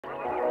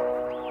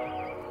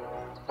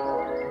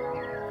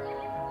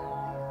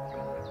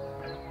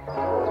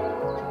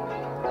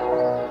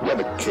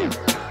Hi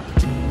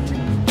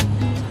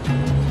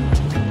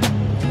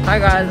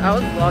guys, I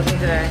was vlogging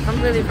today. I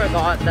completely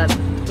forgot that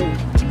to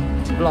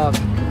vlog.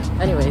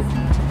 Anyways,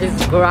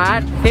 it's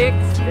grad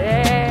pics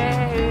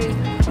day.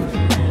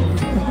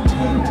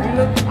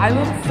 I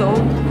look so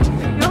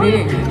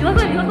big. You look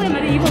like a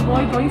medieval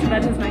boy going to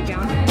bed in his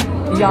nightgown.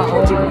 Yeah,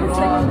 oh my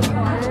god.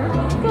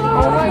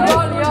 Oh my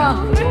god, yeah.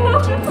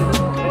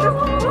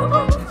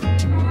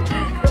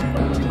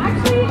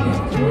 Actually,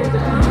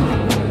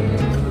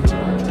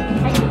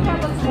 I think that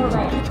looks more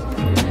right.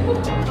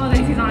 Oh,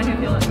 then he's on, I can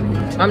feel it.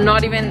 I'm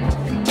not even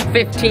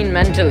 15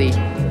 mentally.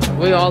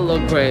 We all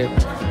look great.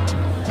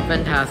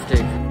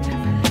 Fantastic.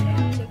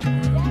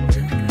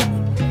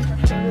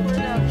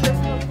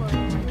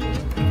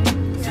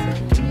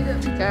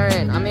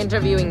 Karen, I'm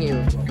interviewing you.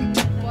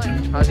 What?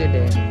 How's your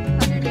day?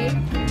 How's your day?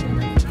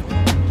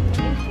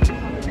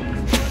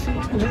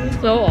 This is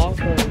so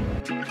awkward.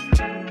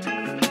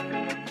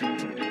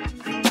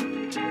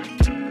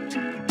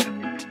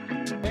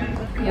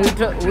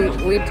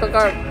 We took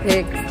our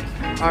pics.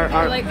 Our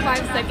For like 5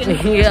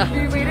 seconds. yeah.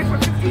 We waited for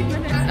 15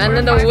 minutes. And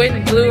then the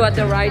wind blew at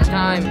the right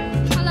time.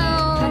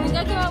 Hello. You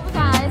guys go out with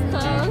eyes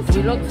closed.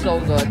 We look so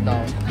good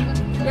though.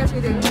 Yes,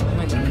 we do.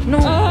 No.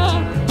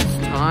 It's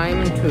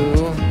time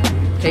to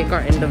take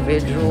our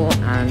individual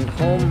and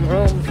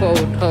homeroom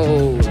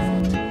photos.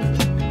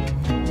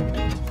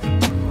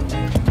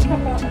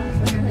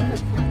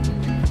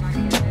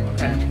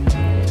 Okay.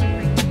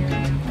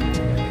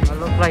 I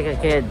look like a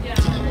kid.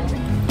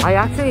 I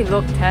actually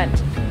look 10.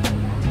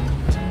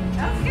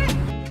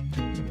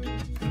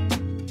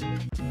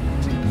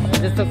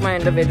 I just took my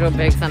individual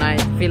pics and I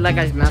feel like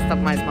I messed up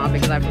my smile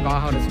because I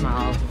forgot how to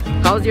smile.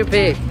 How's your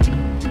pic?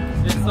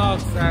 It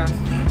sucks, ass.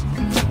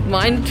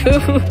 Mine too.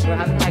 We're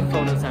having like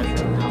photo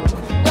session now.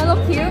 Do I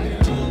look cute?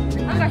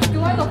 Oh gosh, do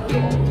I look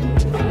cute?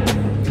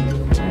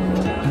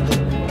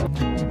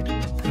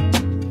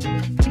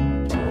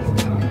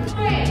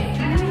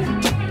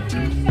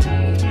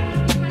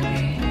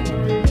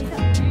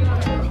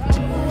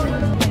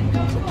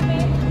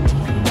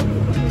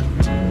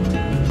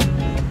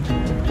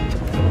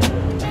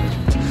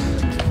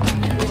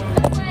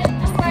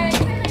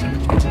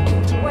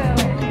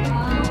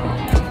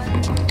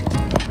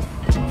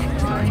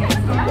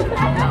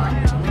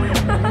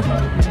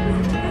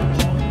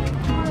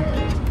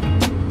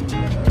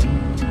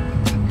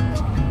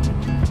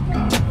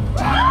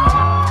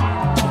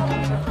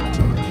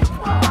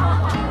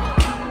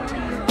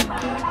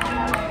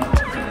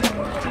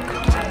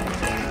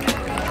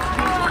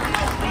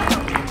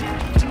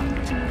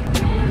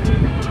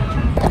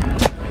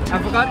 I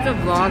forgot to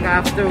vlog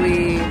after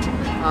we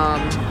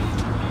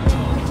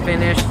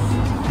finished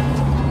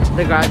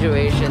the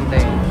graduation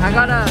thing. I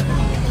gotta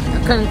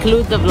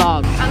conclude the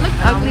vlog. I look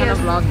I'm ugly gonna as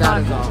vlog that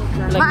as well.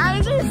 Like, my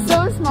eyes are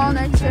so small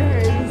next to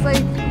hers. It's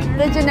like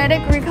the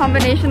genetic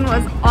recombination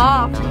was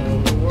off.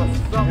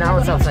 now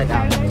it's upside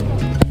down.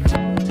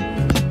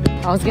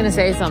 I was gonna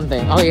say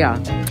something. Oh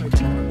yeah.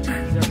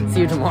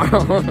 See you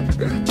tomorrow.